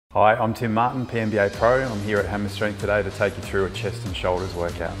Hi, I'm Tim Martin, PNBA Pro. I'm here at Hammer Strength today to take you through a chest and shoulders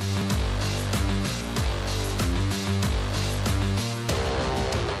workout.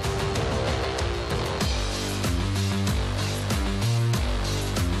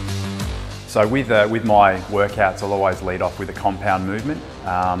 So with my workouts, I'll always lead off with a compound movement.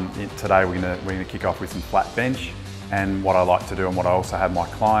 Today we're going to kick off with some flat bench, and what I like to do and what I also have my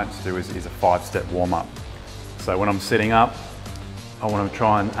clients do is a 5-step warm-up. So when I'm sitting up, I want to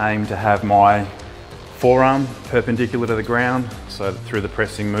try and aim to have my forearm perpendicular to the ground, so that through the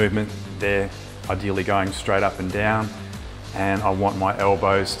pressing movement they're ideally going straight up and down, and I want my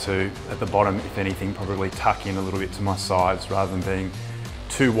elbows to, at the bottom, if anything, probably tuck in a little bit to my sides rather than being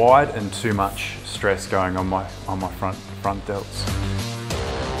too wide and too much stress going on my front delts.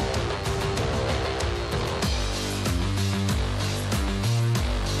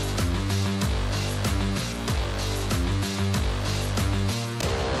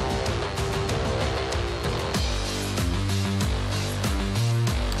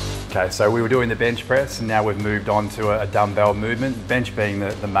 Okay, so we were doing the bench press and now we've moved on to a dumbbell movement, bench being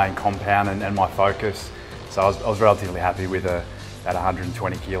the main compound and my focus. So I was relatively happy with about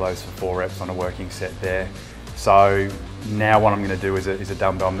 120 kilos for 4 reps on a working set there. So now what I'm going to do is a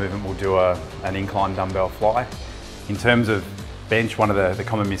dumbbell movement. We'll do an incline dumbbell fly. In terms of bench, one of the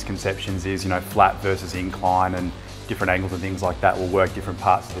common misconceptions is, flat versus incline, and different angles and things like that will work different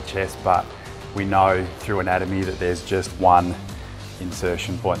parts of the chest, but we know through anatomy that there's just one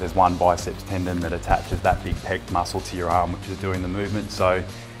insertion point. There's one biceps tendon that attaches that big pec muscle to your arm, which is doing the movement. So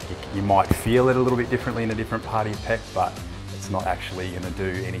you might feel it a little bit differently in a different part of your pec, but it's not actually going to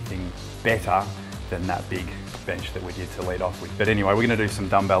do anything better than that big bench that we did to lead off with. But anyway, we're going to do some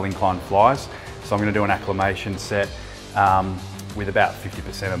dumbbell incline flies. So I'm going to do an acclimation set with about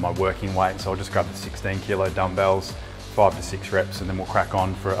 50% of my working weight. So I'll just grab the 16 kilo dumbbells, 5 to 6 reps, and then we'll crack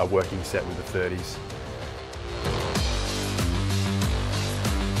on for a working set with the 30s.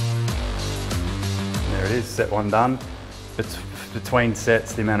 There it is, set one done. Between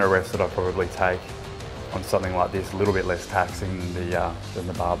sets, the amount of reps that I probably take on something like this, a little bit less taxing than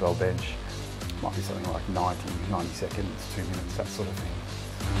the barbell bench. Might be something like 90 seconds, 2 minutes, that sort of thing.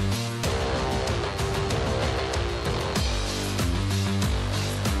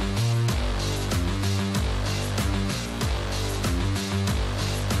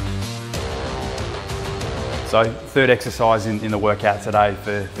 So third exercise in the workout today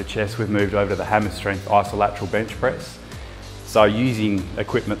for chest, we've moved over to the Hammer Strength isolateral bench press. So using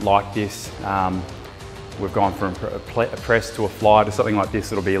equipment like this, we've gone from a press to a fly to something like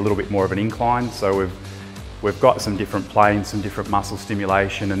this. It'll be a little bit more of an incline. So we've got some different planes, some different muscle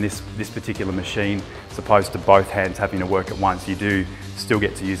stimulation, and this particular machine, as opposed to both hands having to work at once, you do still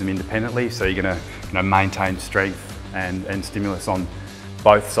get to use them independently. So you're going to maintain strength and stimulus on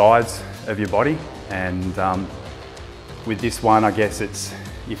both sides of your body. And with this one, I guess it's,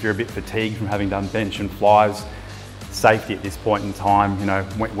 if you're a bit fatigued from having done bench and flies, safety at this point in time,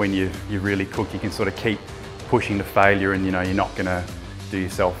 when you're really cooked, you can sort of keep pushing to failure, and you're not going to do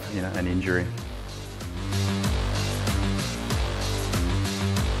yourself an injury.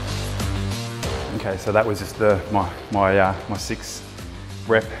 Okay, so that was just my 6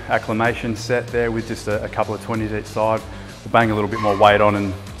 rep acclimation set there with just a couple of 20s each side. We'll bang a little bit more weight on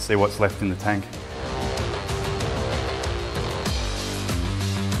and see what's left in the tank.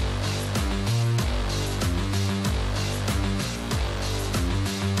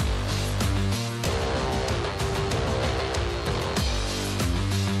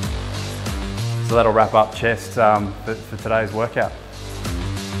 So that'll wrap up chest for today's workout.